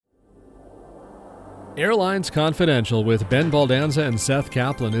Airlines Confidential with Ben Baldanza and Seth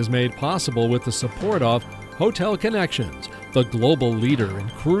Kaplan is made possible with the support of Hotel Connections, the global leader in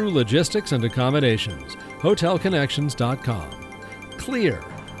crew logistics and accommodations. HotelConnections.com. Clear,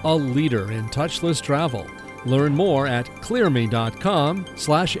 a leader in touchless travel. Learn more at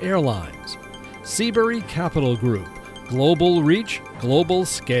clearme.com/airlines. Seabury Capital Group, global reach, global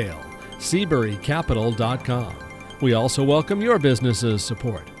scale. SeaburyCapital.com. We also welcome your business's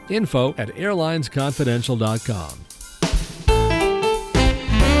support. Info at airlinesconfidential.com.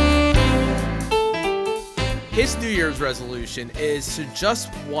 His New Year's resolution is to just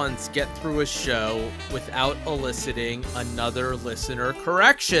once get through a show without eliciting another listener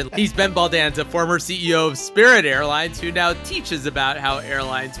correction. He's Ben Baldanza, former CEO of Spirit Airlines, who now teaches about how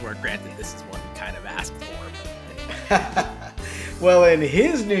airlines work. Granted, this is what he kind of asked for. Well, and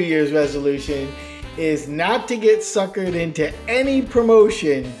his New Year's resolution is not to get suckered into any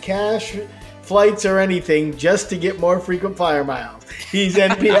promotion, cash, flights, or anything, just to get more frequent flyer miles. He's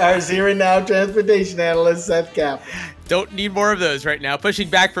NPR's Here and Now transportation analyst, Seth Kaplan. Don't need more of those right now. Pushing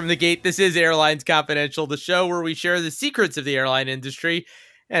back from the gate, this is Airlines Confidential, the show where we share the secrets of the airline industry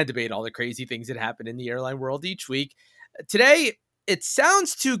and debate all the crazy things that happen in the airline world each week. Today, it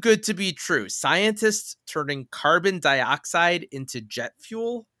sounds too good to be true. Scientists turning carbon dioxide into jet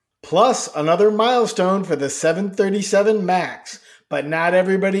fuel. Plus, another milestone for the 737 MAX, but not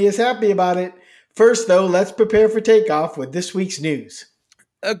everybody is happy about it. First, though, let's prepare for takeoff with this week's news.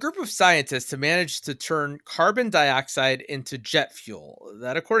 A group of scientists have managed to turn carbon dioxide into jet fuel.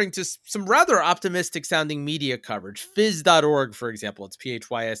 That, according to some rather optimistic sounding media coverage, phys.org, for example, it's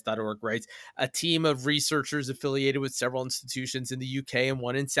phys.org, writes, a team of researchers affiliated with several institutions in the UK and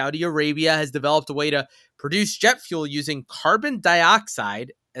one in Saudi Arabia has developed a way to produce jet fuel using carbon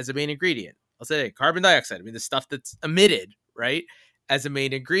dioxide as a main ingredient. I'll say carbon dioxide, I mean, the stuff that's emitted, right, as a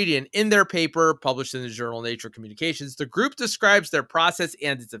main ingredient. In their paper published in the journal Nature Communications, the group describes their process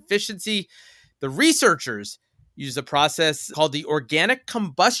and its efficiency. The researchers use a process called the organic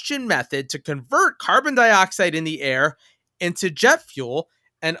combustion method to convert carbon dioxide in the air into jet fuel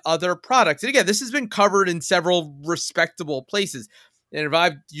and other products. And again, this has been covered in several respectable places. It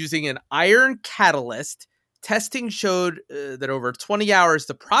involved using an iron catalyst. Testing showed that over 20 hours,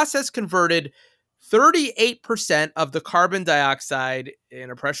 the process converted 38% of the carbon dioxide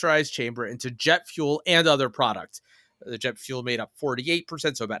in a pressurized chamber into jet fuel and other products. The jet fuel made up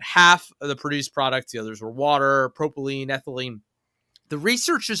 48%, so about half of the produced products. The others were water, propylene, ethylene. The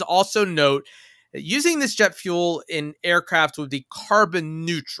researchers also note that using this jet fuel in aircraft would be carbon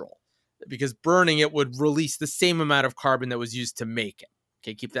neutral because burning it would release the same amount of carbon that was used to make it.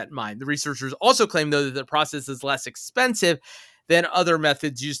 Okay, keep that in mind. The researchers also claim, though, that the process is less expensive than other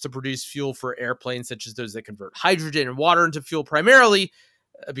methods used to produce fuel for airplanes, such as those that convert hydrogen and water into fuel, primarily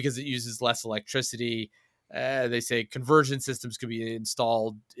because it uses less electricity. They say conversion systems could be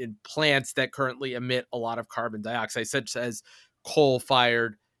installed in plants that currently emit a lot of carbon dioxide, such as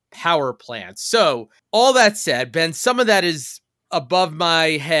coal-fired power plants. So all that said, Ben, some of that is above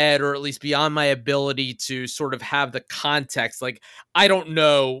my head, or at least beyond my ability to sort of have the context. Like, I don't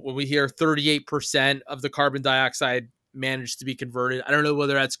know, when we hear 38% of the carbon dioxide managed to be converted, I don't know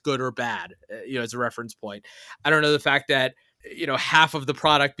whether that's good or bad, as a reference point. I don't know the fact that, half of the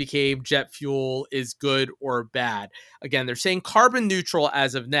product became jet fuel is good or bad. Again, they're saying carbon neutral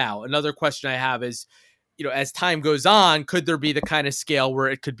as of now. Another question I have is, as time goes on, could there be the kind of scale where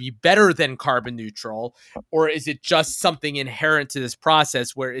it could be better than carbon neutral? Or is it just something inherent to this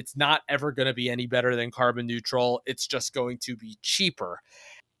process where it's not ever going to be any better than carbon neutral? It's just going to be cheaper.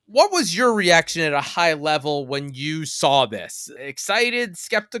 What was your reaction at a high level when you saw this? Excited,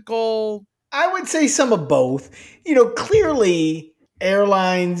 skeptical? I would say some of both. Clearly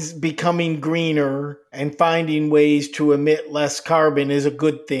airlines becoming greener and finding ways to emit less carbon is a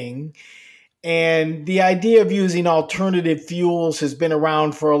good thing. And the idea of using alternative fuels has been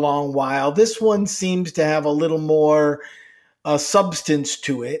around for a long while. This one seems to have a little more substance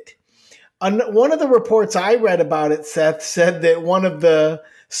to it. One of the reports I read about it, Seth, said that one of the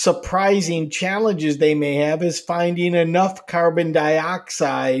surprising challenges they may have is finding enough carbon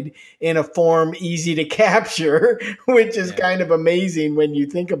dioxide in a form easy to capture, which is kind of amazing when you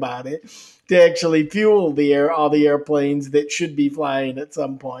think about it, to actually fuel all the airplanes that should be flying at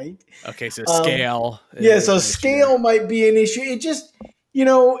some point. Okay, so scale. So scale might be an issue. It just,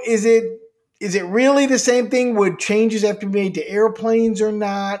 is it really the same thing? Would changes have to be made to airplanes or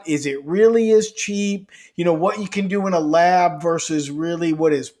not? Is it really as cheap? What you can do in a lab versus really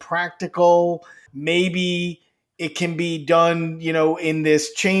what is practical. Maybe it can be done, in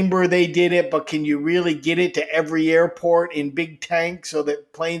this chamber they did it, but can you really get it to every airport in big tanks so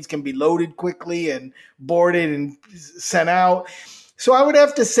that planes can be loaded quickly and boarded and sent out? So I would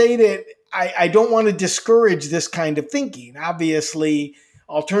have to say that I don't want to discourage this kind of thinking. Obviously,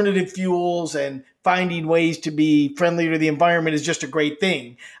 alternative fuels and finding ways to be friendlier to the environment is just a great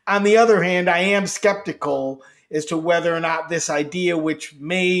thing. On the other hand, I am skeptical as to whether or not this idea, which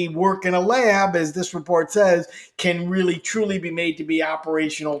may work in a lab, as this report says, can really truly be made to be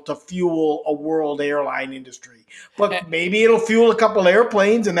operational to fuel a world airline industry. But maybe it'll fuel a couple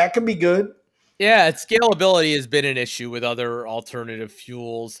airplanes, and that could be good. Yeah, scalability has been an issue with other alternative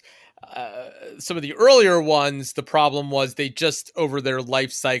fuels. Some of the earlier ones, the problem was they just over their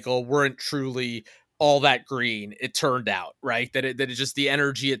life cycle weren't truly all that green. It turned out, right, that it just the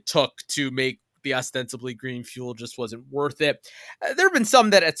energy it took to make the ostensibly green fuel just wasn't worth it. There have been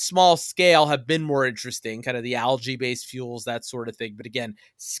some that at small scale have been more interesting, kind of the algae-based fuels, that sort of thing. But again,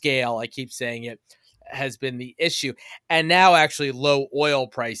 scale, I keep saying it, has been the issue. And now actually low oil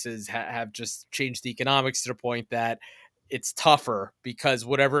prices have just changed the economics to the point that it's tougher because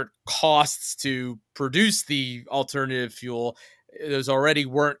whatever it costs to produce the alternative fuel, those already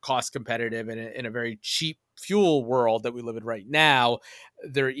weren't cost competitive in a very cheap fuel world that we live in right now.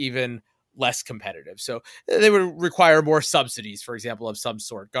 They're even less competitive. So they would require more subsidies, for example, of some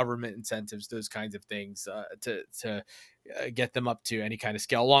sort, government incentives, those kinds of things to get them up to any kind of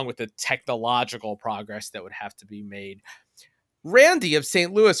scale, along with the technological progress that would have to be made. Randy of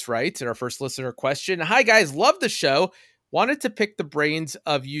St. Louis writes in our first listener question, "Hi guys, love the show. Wanted to pick the brains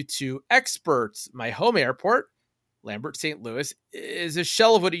of you two experts. My home airport, Lambert, St. Louis, is a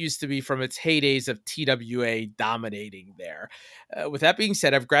shell of what it used to be from its heydays of TWA dominating there. With that being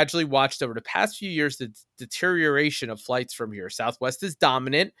said, I've gradually watched over the past few years the deterioration of flights from here. Southwest is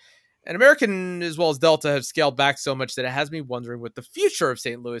dominant, and American as well as Delta have scaled back so much that it has me wondering what the future of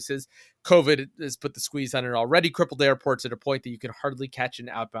St. Louis is. COVID has put the squeeze on an already crippled airport to the point that you can hardly catch an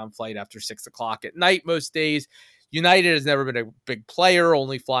outbound flight after 6 o'clock at night most days. United has never been a big player,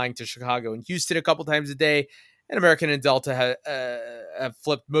 only flying to Chicago and Houston a couple times a day. And American and Delta have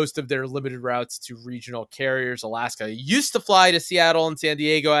flipped most of their limited routes to regional carriers. Alaska used to fly to Seattle and San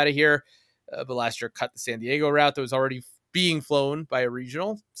Diego out of here, but last year cut the San Diego route that was already being flown by a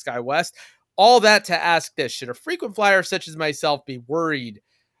regional, SkyWest. All that to ask this: should a frequent flyer such as myself be worried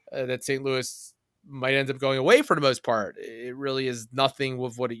that St. Louis might end up going away for the most part? It really is nothing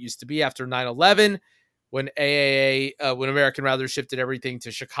with what it used to be after 9/11. When when American rather shifted everything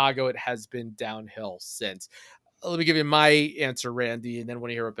to Chicago, it has been downhill since. Let me give you my answer, Randy, and then want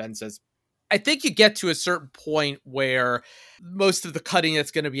to hear what Ben says. I think you get to a certain point where most of the cutting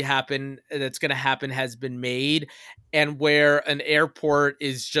that's going to happen has been made, and where an airport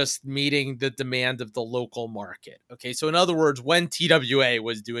is just meeting the demand of the local market. Okay, so in other words, when TWA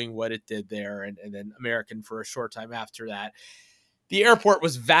was doing what it did there, and then American for a short time after that, the airport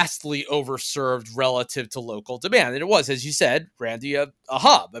was vastly overserved relative to local demand. And it was, as you said, Randy, a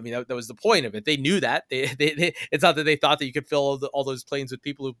hub. I mean, that was the point of it. They knew that. It's not that they thought that you could fill all those planes with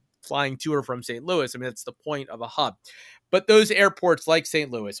people who flying to or from St. Louis. I mean, that's the point of a hub. But those airports like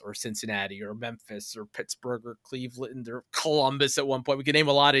St. Louis or Cincinnati or Memphis or Pittsburgh or Cleveland or Columbus at one point, we can name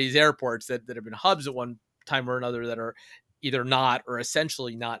a lot of these airports that have been hubs at one time or another that are either not or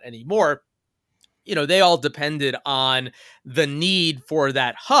essentially not anymore. They all depended on the need for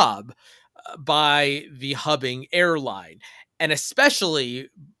that hub by the hubbing airline. And especially,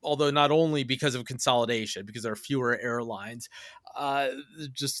 although not only because of consolidation, because there are fewer airlines,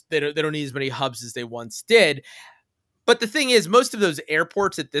 they don't need as many hubs as they once did. But the thing is, most of those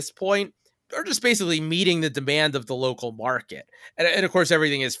airports at this point are just basically meeting the demand of the local market. And of course,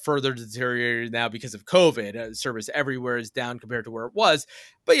 everything is further deteriorated now because of COVID. Service everywhere is down compared to where it was.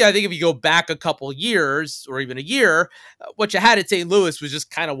 But yeah, I think if you go back a couple years or even a year, what you had at St. Louis was just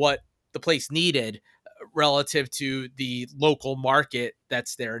kind of what the place needed relative to the local market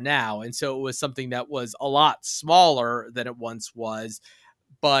that's there now. And so it was something that was a lot smaller than it once was,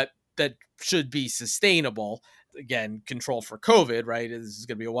 but that should be sustainable. Again, control for COVID, right? This is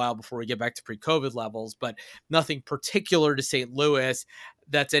going to be a while before we get back to pre-COVID levels, but nothing particular to St. Louis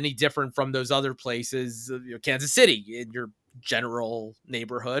that's any different from those other places. Kansas City, in your general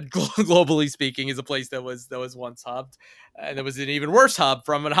neighborhood, globally speaking, is a place that was once hubbed, and it was an even worse hub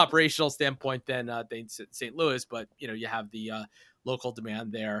from an operational standpoint than St. Louis. But you have the local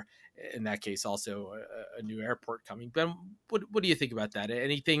demand there. In that case, also a new airport coming. Ben, what do you think about that?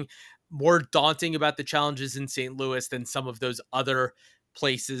 Anything more daunting about the challenges in St. Louis than some of those other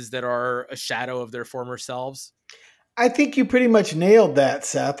places that are a shadow of their former selves? I think you pretty much nailed that,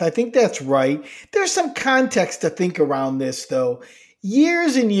 Seth. I think that's right. There's some context to think around this, though.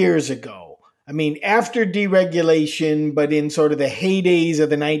 Years and years ago, I mean, after deregulation, but in sort of the heydays of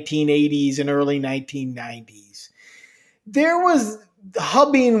the 1980s and early 1990s,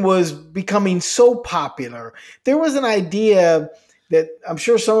 hubbing was becoming so popular. There was an idea that I'm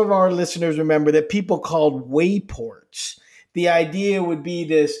sure some of our listeners remember that people called wayports. The idea would be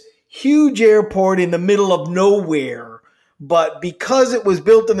this huge airport in the middle of nowhere, but because it was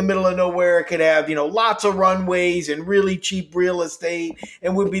built in the middle of nowhere, it could have, lots of runways and really cheap real estate,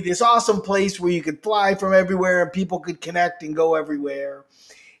 and would be this awesome place where you could fly from everywhere and people could connect and go everywhere.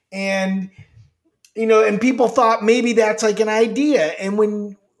 And and people thought maybe that's like an idea. And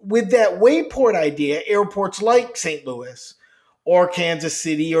with that wayport idea, airports like St. Louis or Kansas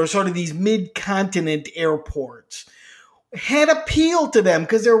City or sort of these mid-continent airports had appeal to them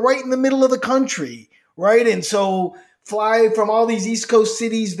because they're right in the middle of the country, right? And so fly from all these East Coast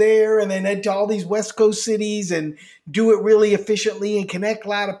cities there and then head to all these West Coast cities and do it really efficiently and connect a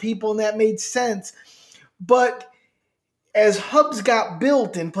lot of people, and that made sense. But as hubs got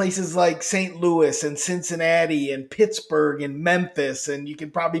built in places like St. Louis and Cincinnati and Pittsburgh and Memphis, and you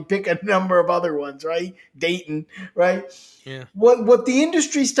can probably pick a number of other ones, right? Dayton, right? Yeah. What the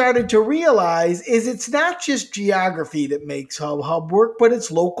industry started to realize is it's not just geography that makes hub work, but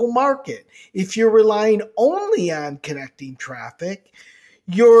it's local market. If you're relying only on connecting traffic,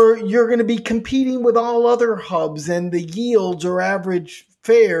 you're going to be competing with all other hubs, and the yields or average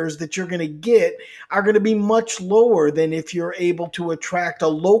fares that you're going to get are going to be much lower than if you're able to attract a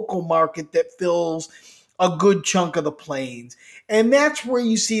local market that fills a good chunk of the plains. And that's where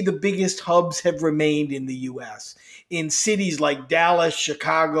you see the biggest hubs have remained in the U.S. in cities like Dallas,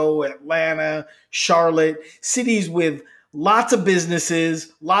 Chicago, Atlanta, Charlotte, cities with lots of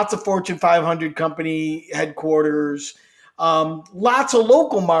businesses, lots of Fortune 500 company headquarters, lots of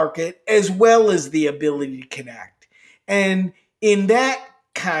local market, as well as the ability to connect. And in that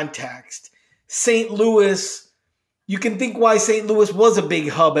context, St. Louis, you can think why St. Louis was a big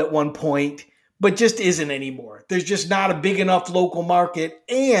hub at one point, but just isn't anymore. There's just not a big enough local market,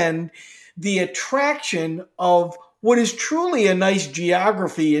 and the attraction of what is truly a nice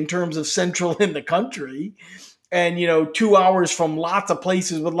geography in terms of central in the country and, 2 hours from lots of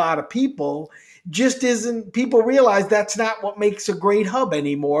places with a lot of people just isn't. People realize that's not what makes a great hub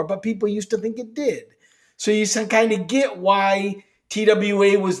anymore, but people used to think it did. So you kind of get why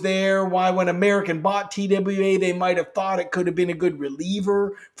TWA was there, why when American bought TWA, they might have thought it could have been a good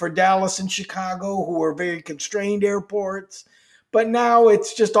reliever for Dallas and Chicago, who are very constrained airports. But now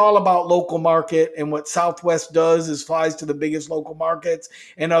it's just all about local market, and what Southwest does is flies to the biggest local markets,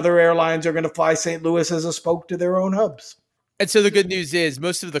 and other airlines are going to fly St. Louis as a spoke to their own hubs. And so the good news is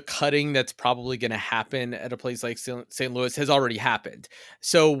most of the cutting that's probably going to happen at a place like St. Louis has already happened.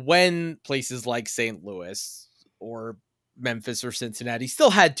 So when places like St. Louis or Memphis or Cincinnati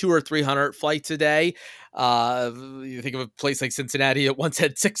still had 200 or 300 flights a day, you think of a place like Cincinnati, it once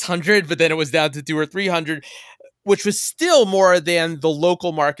had 600, but then it was down to 200 or 300, which was still more than the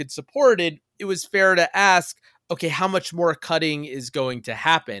local market supported. It was fair to ask, okay, how much more cutting is going to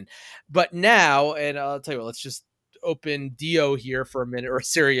happen? But now, and I'll tell you what, let's just open Dio here for a minute, or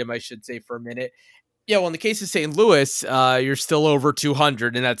Cirium, I should say, for a minute. Yeah, well, in the case of St. Louis, you're still over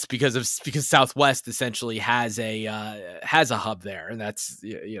 200, and that's because Southwest essentially has a hub there, and that's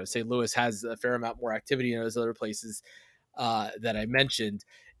St. Louis has a fair amount more activity in those other places that I mentioned.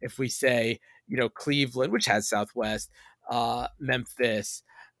 If we say Cleveland, which has Southwest, Memphis,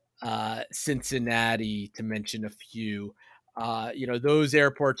 Cincinnati, to mention a few, those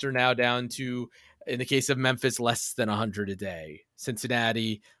airports are now down to, in the case of Memphis, less than 100 a day.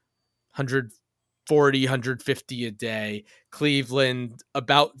 Cincinnati, 140, 150 a day. Cleveland,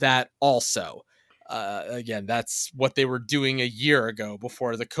 about that also. Again, that's what they were doing a year ago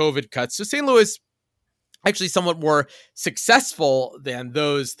before the COVID cuts. So St. Louis, actually somewhat more successful than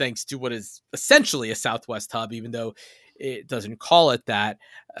those, thanks to what is essentially a Southwest hub, even though it doesn't call it that.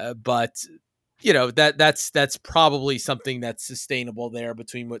 But that's probably something that's sustainable there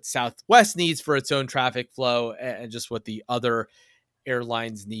between what Southwest needs for its own traffic flow and just what the other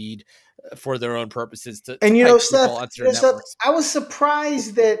airlines need for their own purposes. Seth, I was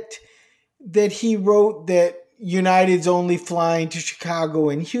surprised that he wrote that United's only flying to Chicago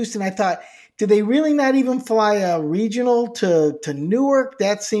and Houston. I thought, do they really not even fly a regional to Newark?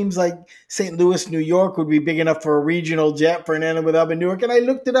 That seems like St. Louis, New York would be big enough for a regional jet for an end with up in Newark. And I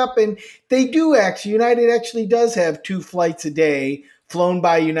looked it up, and they do actually. United actually does have 2 flights a day flown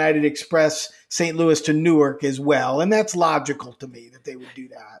by United Express St. Louis to Newark as well. And that's logical to me that they would do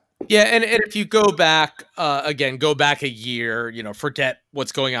that. Yeah, and if you go back, go back a year, forget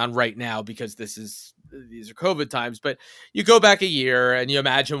what's going on right now because these are COVID times, but you go back a year and you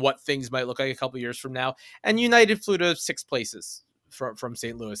imagine what things might look like a couple years from now. And United flew to 6 places from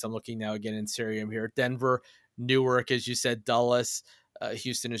St. Louis. I'm looking now again in Cirium here. Denver, Newark, as you said, Dulles,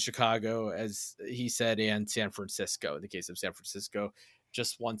 Houston and Chicago, as he said, and San Francisco. In the case of San Francisco,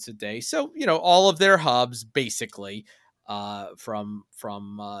 just once a day. So, all of their hubs basically from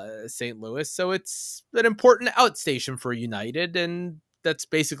St. Louis. So it's an important outstation for United, and that's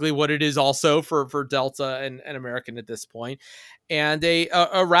basically what it is also for Delta and American at this point, and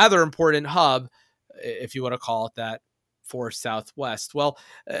a rather important hub, if you want to call it that, for Southwest. Well,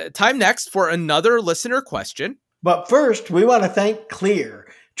 time next for another listener question. But first, we want to thank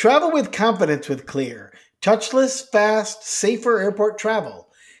Clear. Travel with confidence with Clear. Touchless, fast, safer airport travel.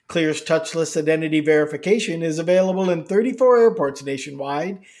 Clear's touchless identity verification is available in 34 airports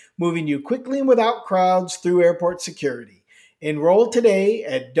nationwide, moving you quickly and without crowds through airport security. Enroll today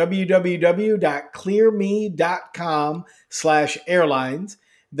at www.clearme.com/airlines.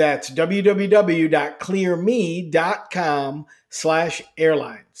 That's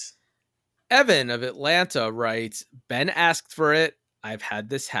www.clearme.com/airlines. Evan of Atlanta writes, Ben asked for it. I've had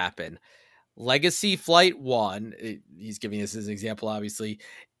this happen. Legacy Flight 1, he's giving us his example, obviously,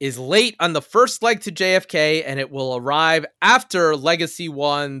 is late on the first leg to JFK, and it will arrive after Legacy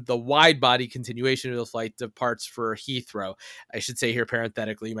 1, the wide-body continuation of the flight, departs for Heathrow. I should say here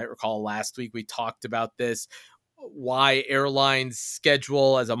parenthetically, you might recall last week we talked about this, why airlines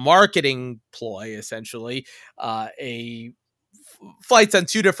schedule as a marketing ploy, essentially, flights on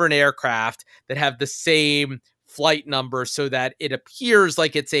 2 different aircraft that have the same flight number so that it appears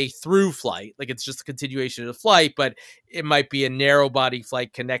like it's a through flight, like it's just a continuation of the flight, but it might be a narrow body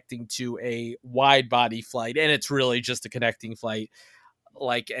flight connecting to a wide body flight, and it's really just a connecting flight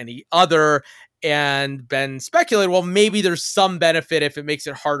like any other. And Ben speculated, well, maybe there's some benefit if it makes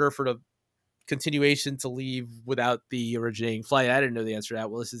it harder for the continuation to leave without the originating flight. I didn't know the answer to that.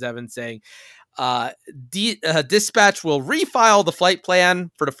 Well, this is Evan saying, dispatch will refile the flight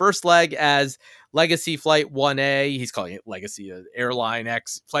plan for the first leg as Legacy Flight 1A. He's calling it Legacy Airline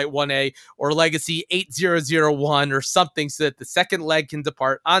X Flight 1A or Legacy 8001 or something, so that the second leg can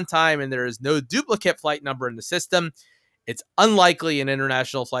depart on time and there is no duplicate flight number in the system. It's unlikely an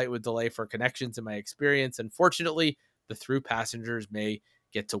international flight would delay for connections in my experience. Unfortunately, the through passengers may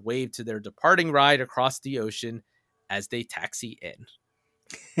get to wave to their departing ride across the ocean as they taxi in.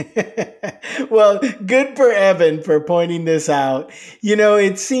 Well, good for Evan for pointing this out.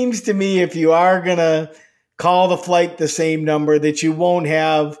 It seems to me if you are going to call the flight the same number, that you won't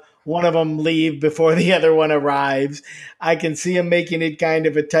have one of them leave before the other one arrives. I can see him making it kind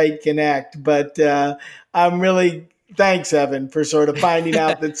of a tight connect, but thanks, Evan, for sort of finding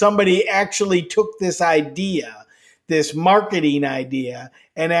out that somebody actually took this idea, this marketing idea,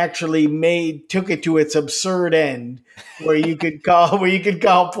 and actually took it to its absurd end, where you could call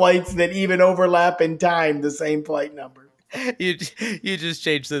flights that even overlap in time the same flight number. You just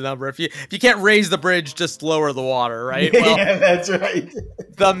change the number. If you can't raise the bridge, just lower the water, right? Well, yeah, that's right.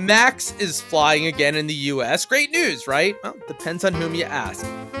 The MAX is flying again in the U.S. Great news, right? Well, depends on whom you ask.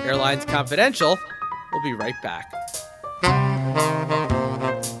 Airlines Confidential. We'll be right back.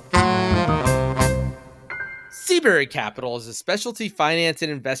 Seabury Capital is a specialty finance and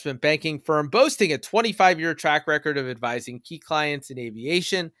investment banking firm boasting a 25-year track record of advising key clients in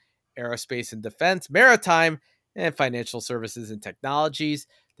aviation, aerospace and defense, maritime, and financial services and technologies.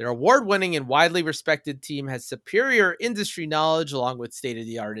 Their award-winning and widely respected team has superior industry knowledge along with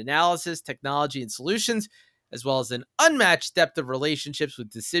state-of-the-art analysis, technology, and solutions, as well as an unmatched depth of relationships with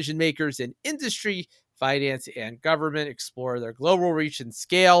decision makers in industry, finance, and government. Explore their global reach and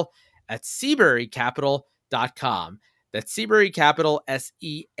scale at SeaburyCapital.com. That's Seabury Capital,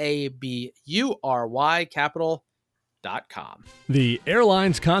 SEABURY Capital.com. The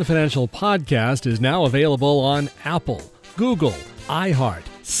Airlines Confidential podcast is now available on Apple, Google, iHeart,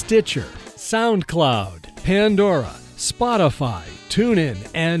 Stitcher, SoundCloud, Pandora, Spotify,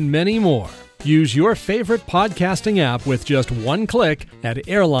 TuneIn, and many more. Use your favorite podcasting app with just one click at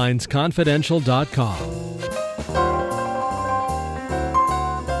airlinesconfidential.com.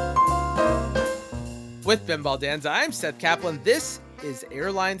 With Ben Baldanza, I'm Seth Kaplan. This is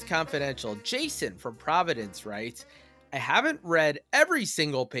Airlines Confidential. Jason from Providence writes, I haven't read every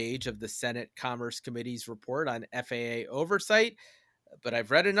single page of the Senate Commerce Committee's report on FAA oversight, but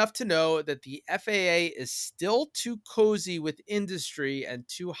I've read enough to know that the FAA is still too cozy with industry and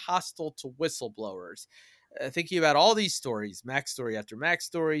too hostile to whistleblowers. thinking about all these stories, Max story after Max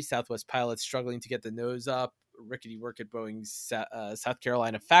story, Southwest pilots struggling to get the nose up, rickety work at Boeing's South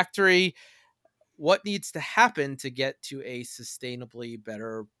Carolina factory. What needs to happen to get to a sustainably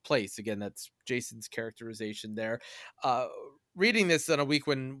better place? Again, that's Jason's characterization there. Reading this on a week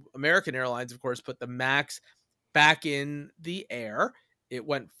when American Airlines, of course, put the Max back in the air. It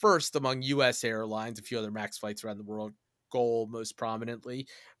went first among U.S. airlines, a few other Max flights around the world, GOL most prominently,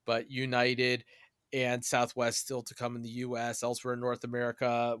 but United and Southwest still to come in the U.S. Elsewhere in North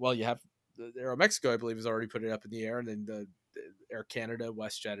America, well, you have Aeromexico, I believe, has already put it up in the air, and then the Air Canada,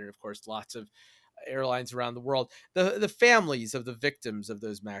 WestJet, and of course, lots of airlines around the world. The families of the victims of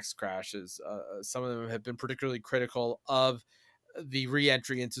those Max crashes, some of them have been particularly critical of the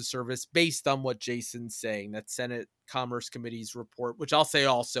re-entry into service based on what Jason's saying. That Senate Commerce Committee's report, which I'll say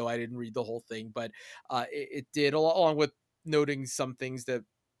also, I didn't read the whole thing, but it did, along with noting some things that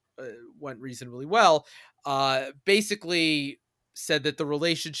went reasonably well, basically said that the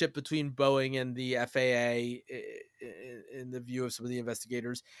relationship between Boeing and the FAA, in the view of some of the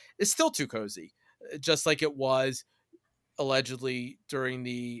investigators, is still too cozy, just like it was allegedly during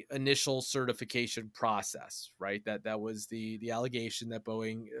the initial certification process, right? That was the allegation that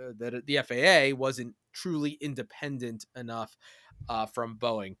Boeing, that the FAA wasn't truly independent enough from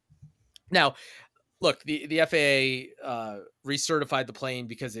Boeing. Now, look, the FAA recertified the plane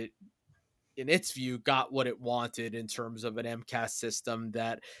because it, in its view, got what it wanted in terms of an MCAS system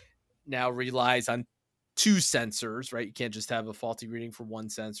that now relies on two sensors, right? You can't just have a faulty reading for one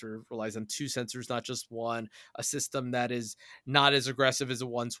sensor. It relies on two sensors, not just one. A system that is not as aggressive as it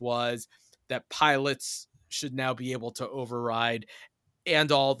once was, that pilots should now be able to override,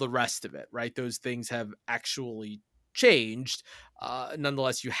 and all the rest of it, right? Those things have actually changed.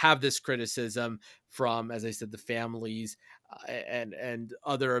 Nonetheless, you have this criticism from, as I said, the families and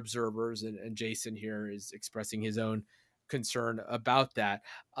other observers, and Jason here is expressing his own concern about that.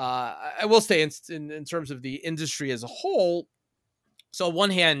 I will say, in terms of the industry as a whole, so on one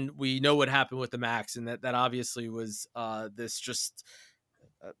hand, we know what happened with the Max, and that obviously was this just.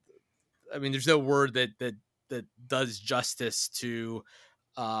 I mean, there's no word that does justice to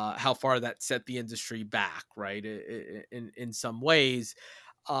how far that set the industry back, right? In some ways.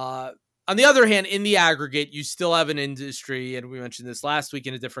 On the other hand, in the aggregate, you still have an industry, and we mentioned this last week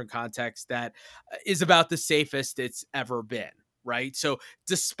in a different context, that is about the safest it's ever been, right? So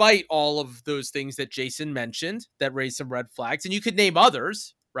despite all of those things that Jason mentioned that raised some red flags, and you could name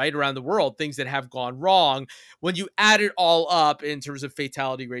others, right, around the world, things that have gone wrong, when you add it all up in terms of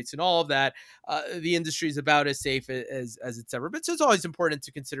fatality rates and all of that, the industry is about as safe as it's ever been. So it's always important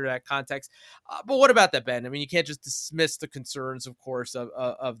to consider that context. But what about that, Ben? I mean, you can't just dismiss the concerns, of course,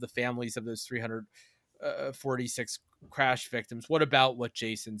 of the families of those 346 crash victims. What about what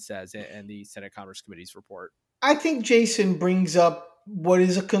Jason says and the Senate Commerce Committee's report? I think Jason brings up what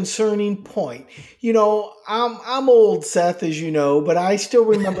is a concerning point. You know, I'm old, Seth, as you know, but I still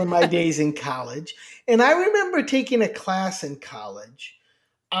remember my days in college. And I remember taking a class in college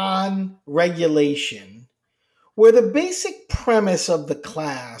on regulation, where the basic premise of the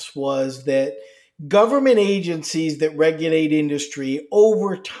class was that government agencies that regulate industry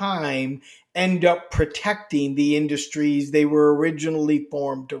over time end up protecting the industries they were originally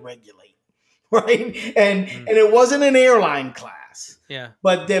formed to regulate. Right. And it wasn't an airline class. Yeah.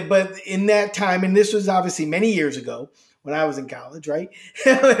 But in that time, and this was obviously many years ago when I was in college, right?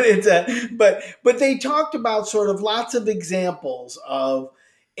 But they talked about sort of lots of examples of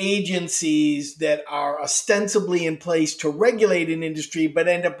agencies that are ostensibly in place to regulate an industry, but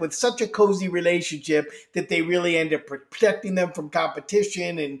end up with such a cozy relationship that they really end up protecting them from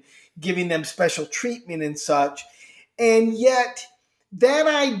competition and giving them special treatment and such. And yet that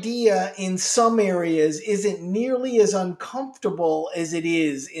idea in some areas isn't nearly as uncomfortable as it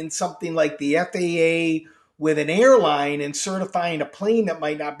is in something like the FAA with an airline and certifying a plane that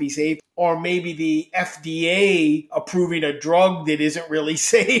might not be safe, or maybe the FDA approving a drug that isn't really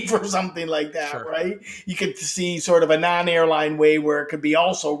safe or something like that, sure. Right? You could see sort of a non-airline way where it could be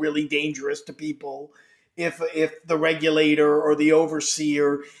also really dangerous to people if the regulator or the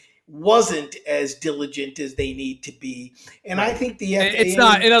overseer wasn't as diligent as they need to be. And right. I think the FAA... It's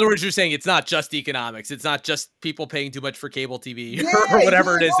not, in other words, you're saying it's not just economics. It's not just people paying too much for cable TV or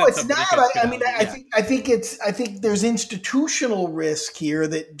whatever it is. No, it's not. I think there's institutional risk here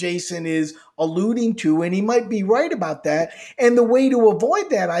that Jason is alluding to, and he might be right about that. And the way to avoid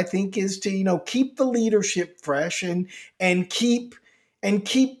that, I think, is to, keep the leadership fresh and keep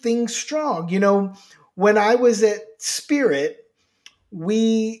things strong. When I was at Spirit,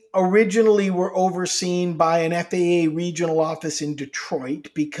 We originally were overseen by an FAA regional office in Detroit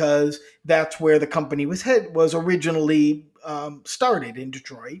because that's where the company was originally started, in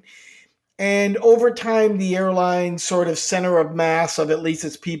Detroit. And over time, the airline sort of center of mass of at least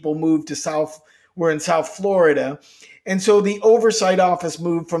its people moved to we're in South Florida. And so the oversight office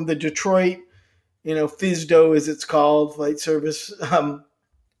moved from the Detroit, FSDO as it's called, Flight Service,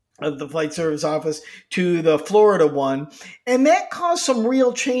 of the Flight Service office, to the Florida one. And that caused some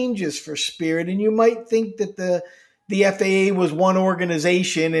real changes for Spirit. And you might think that the FAA was one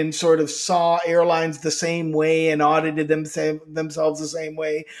organization and sort of saw airlines the same way and audited themselves the same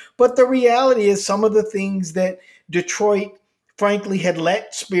way. But the reality is some of the things that Detroit, frankly, had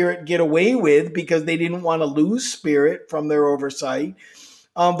let Spirit get away with because they didn't want to lose Spirit from their oversight.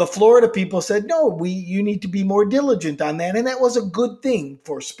 The Florida people said, no, you need to be more diligent on that. And that was a good thing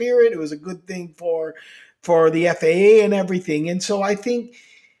for Spirit. It was a good thing for the FAA and everything. And so I think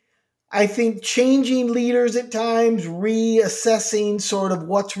changing leaders at times, reassessing sort of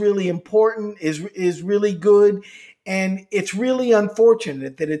what's really important is really good. And it's really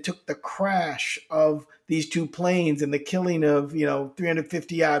unfortunate that it took the crash of these two planes and the killing of,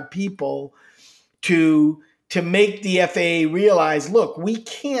 350 odd people to make the FAA realize, look, we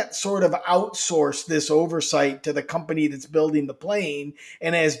can't sort of outsource this oversight to the company that's building the plane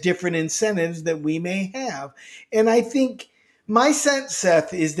and has different incentives that we may have. And I think my sense,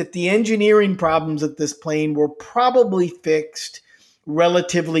 Seth, is that the engineering problems of this plane were probably fixed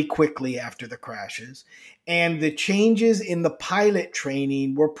relatively quickly after the crashes. And the changes in the pilot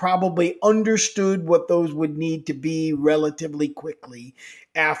training were probably understood what those would need to be relatively quickly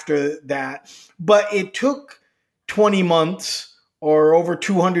after that. But it took 20 months or over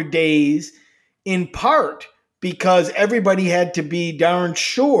 200 days, in part because everybody had to be darn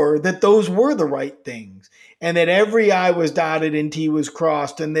sure that those were the right things and that every I was dotted and T was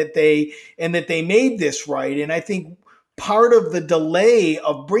crossed and that they made this right. And I think part of the delay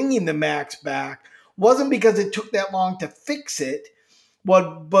of bringing the MAX back wasn't because it took that long to fix it,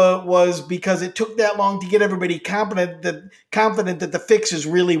 but was because it took that long to get everybody confident that the fixes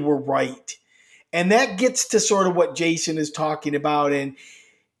really were right. And that gets to sort of what Jason is talking about,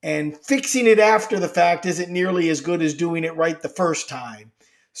 and fixing it after the fact isn't nearly as good as doing it right the first time.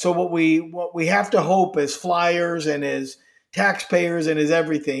 So what we have to hope as flyers and as taxpayers and as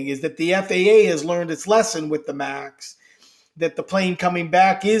everything is that the FAA has learned its lesson with the MAX, that the plane coming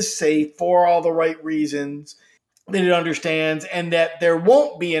back is safe for all the right reasons, that it understands, and that there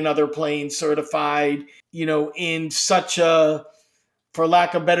won't be another plane certified, in such a, for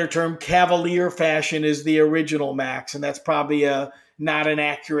lack of a better term, cavalier fashion as the original MAX. And that's probably not an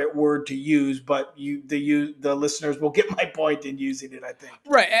accurate word to use, but the listeners will get my point in using it, I think.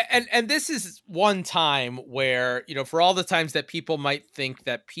 Right. And this is one time where, for all the times that people might think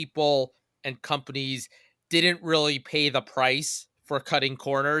that people and companies didn't really pay the price for cutting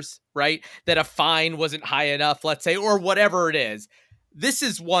corners, right? That a fine wasn't high enough, let's say, or whatever it is. This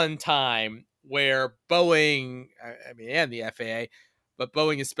is one time where Boeing, and the FAA, but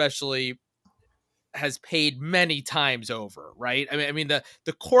Boeing especially, has paid many times over, right? I mean the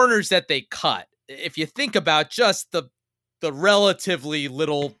corners that they cut, if you think about just the relatively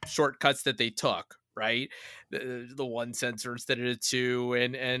little shortcuts that they took, right? The one sensor instead of the two,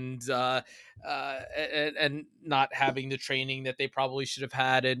 and not having the training that they probably should have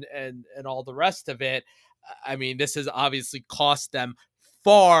had, and all the rest of it. I mean, this has obviously cost them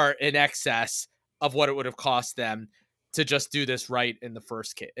far in excess of what it would have cost them to just do this right in the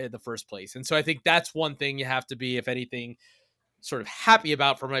first place. And so I think that's one thing you have to be, if anything, sort of happy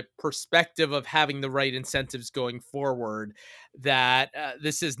about from a perspective of having the right incentives going forward, that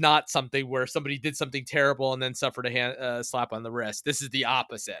this is not something where somebody did something terrible and then suffered a slap on the wrist. This is the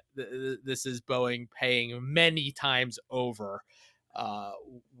opposite. This is Boeing paying many times over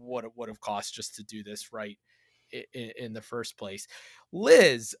what it would have cost just to do this right in the first place.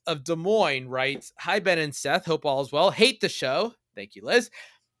 Liz of Des Moines writes, "Hi, Ben and Seth. Hope all is well. Hate the show." Thank you, Liz.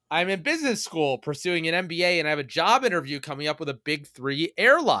 "I'm in business school pursuing an MBA and I have a job interview coming up with a big three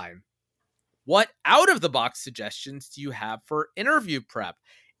airline. What out-of-the-box suggestions do you have for interview prep?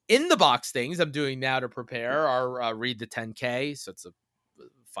 In-the-box things I'm doing now to prepare are read the 10K. So it's a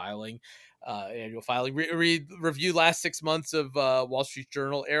filing, annual filing, review last 6 months of Wall Street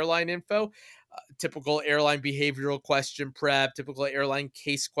Journal airline info, typical airline behavioral question prep, typical airline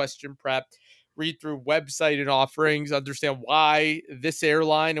case question prep, read through website and offerings, understand why this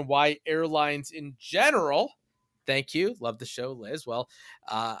airline and why airlines in general." Thank you. Love the show, Liz. Well,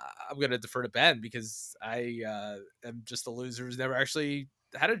 I'm going to defer to Ben because I am just a loser who's never actually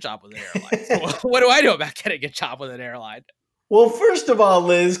had a job with an airline. So what do I know about getting a job with an airline? Well, first of all,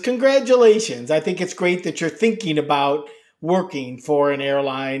 Liz, congratulations. I think it's great that you're thinking about working for an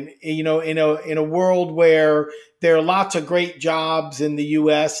airline, in a world where there are lots of great jobs in the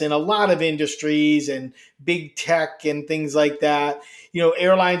US in a lot of industries and big tech and things like that.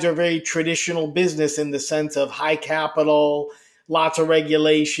 Airlines are a very traditional business in the sense of high capital, lots of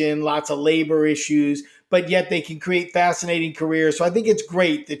regulation, lots of labor issues, but yet they can create fascinating careers. So I think it's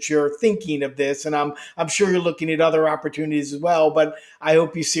great that you're thinking of this, and I'm sure you're looking at other opportunities as well. But I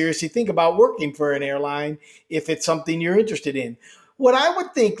hope you seriously think about working for an airline if it's something you're interested in. What I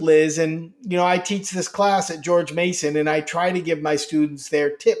would think, Liz, and I teach this class at George Mason, and I try to give my students their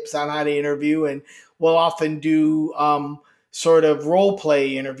tips on how to interview, and we'll often do sort of role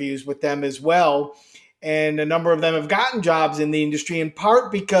play interviews with them as well. And a number of them have gotten jobs in the industry in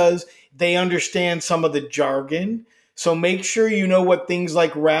part because they understand some of the jargon. So make sure you know what things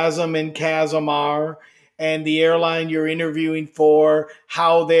like RASM and CASM are, and the airline you're interviewing for,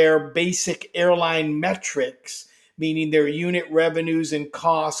 how their basic airline metrics, meaning their unit revenues and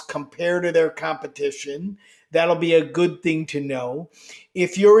costs, compare to their competition. That'll be a good thing to know.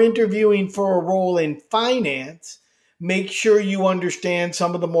 If you're interviewing for a role in finance, make sure you understand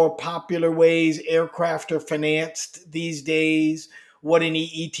some of the more popular ways aircraft are financed these days, what an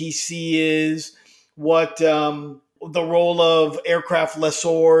EETC is, what the role of aircraft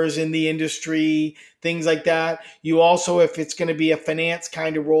lessors in the industry, things like that. You also, if it's going to be a finance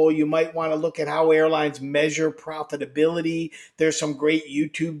kind of role, you might want to look at how airlines measure profitability. There's some great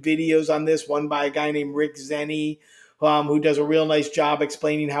YouTube videos on this, one by a guy named Rick Zenny, who does a real nice job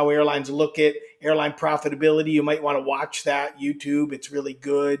explaining how airlines look at airline profitability. You might want to watch that YouTube. It's really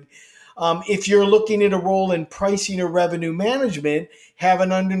good. If you're looking at a role in pricing or revenue management, have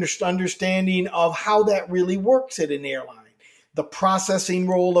an understanding of how that really works at an airline. The processing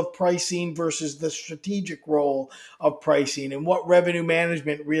role of pricing versus the strategic role of pricing, and what revenue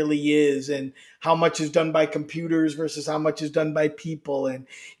management really is, and how much is done by computers versus how much is done by people, and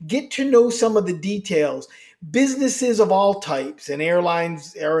get to know some of the details. Businesses of all types, and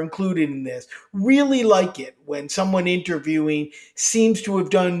airlines are included in this, really like it when someone interviewing seems to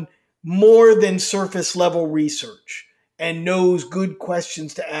have done more than surface level research and knows good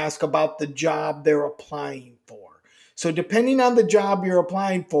questions to ask about the job they're applying for. So depending on the job you're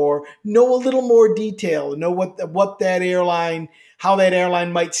applying for, know a little more detail, know what that airline, how that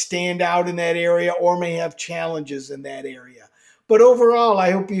airline might stand out in that area or may have challenges in that area. But overall, I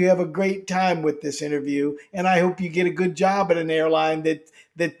hope you have a great time with this interview, and I hope you get a good job at an airline that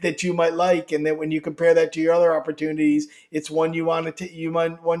you might like, and that when you compare that to your other opportunities, it's one you want to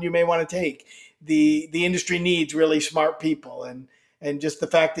one you may want to take. The industry needs really smart people, and just the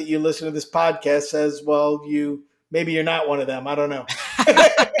fact that you listen to this podcast says, well, maybe you're not one of them. I don't know.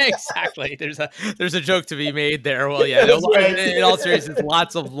 Exactly. There's a joke to be made there. Well, yeah. Right. In all seriousness,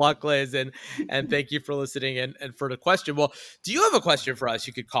 lots of luck, Liz, and thank you for listening and for the question. Well, do you have a question for us?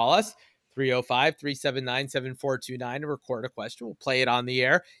 You could call us 305-379-7429 and record a question. We'll play it on the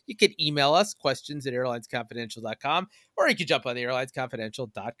air. You could email us questions@airlinesconfidential.com, or you could jump on the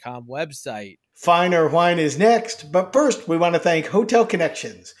airlinesconfidential.com website. Fine or Wine is next, but first we want to thank Hotel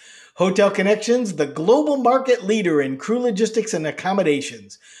Connections. Hotel Connections, the global market leader in crew logistics and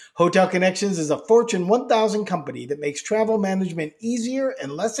accommodations. Hotel Connections is a Fortune 1000 company that makes travel management easier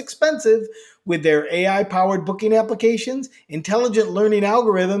and less expensive with their AI-powered booking applications, intelligent learning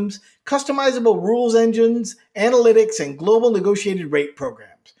algorithms, customizable rules engines, analytics, and global negotiated rate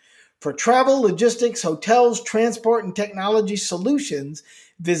programs. For travel, logistics, hotels, transport, and technology solutions,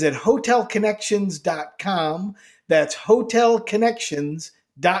 visit hotelconnections.com. That's hotelconnections.com.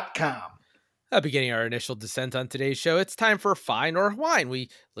 Beginning our initial descent on today's show, it's time for Fine or Whine. We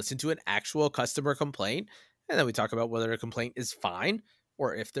listen to an actual customer complaint, and then we talk about whether a complaint is fine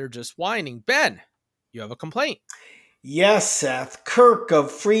or if they're just whining. Ben, you have a complaint. Yes, Seth. Kirk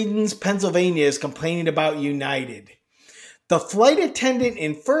of Freedens, Pennsylvania is complaining about United. The flight attendant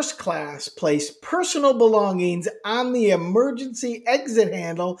in first class placed personal belongings on the emergency exit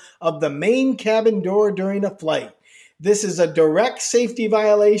handle of the main cabin door during a flight. This is a direct safety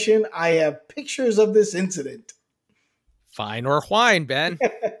violation. I have pictures of this incident. Fine or whine, Ben?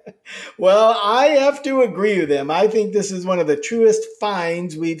 Well, I have to agree with him. I think this is one of the truest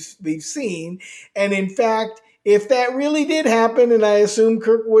fines we've seen. And in fact, if that really did happen, and I assume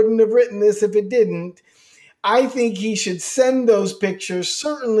Kirk wouldn't have written this if it didn't, I think he should send those pictures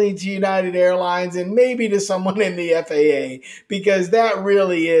certainly to United Airlines and maybe to someone in the FAA, because that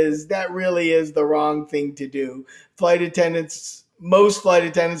really is the wrong thing to do. Most flight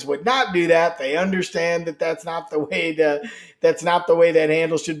attendants would not do that. They understand that that's not the way that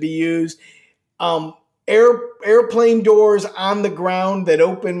handle should be used. airplane doors on the ground that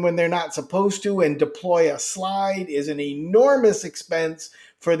open when they're not supposed to and deploy a slide is an enormous expense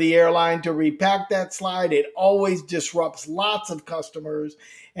for the airline to repack that slide. It always disrupts lots of customers.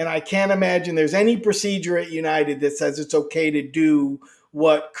 And I can't imagine there's any procedure at United that says it's okay to do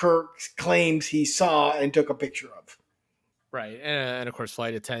what Kirk claims he saw and took a picture of. Right. And of course,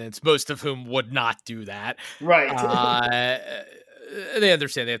 flight attendants, most of whom would not do that. Right. They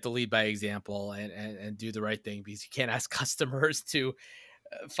understand they have to lead by example and do the right thing, because you can't ask customers to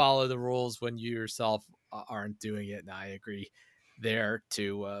follow the rules when you yourself aren't doing it. And I agree there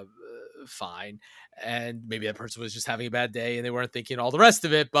too. Fine. And maybe that person was just having a bad day and they weren't thinking all the rest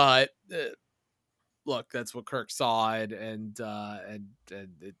of it. But look, that's what Kirk saw, and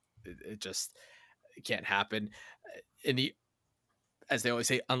it just can't happen in the, as they always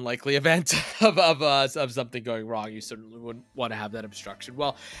say, unlikely event of something going wrong. You certainly wouldn't want to have that obstruction.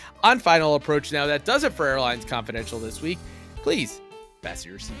 Well, on Final Approach now, that does it for Airlines Confidential this week. Please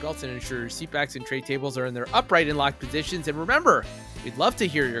fasten your seatbelts and ensure your seatbacks and tray tables are in their upright and locked positions. And remember, we'd love to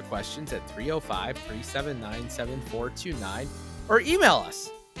hear your questions at 305-379-7429 or email us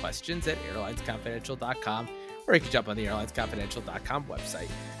questions@airlinesconfidential.com, or you can jump on the airlinesconfidential.com website.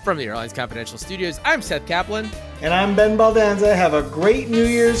 From the Airlines Confidential Studios, I'm Seth Kaplan. And I'm Ben Baldanza. Have a great New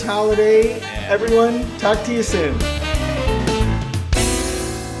Year's holiday, everyone. Talk to you soon.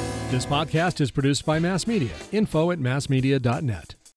 This podcast is produced by Mass Media. Info@massmedia.net.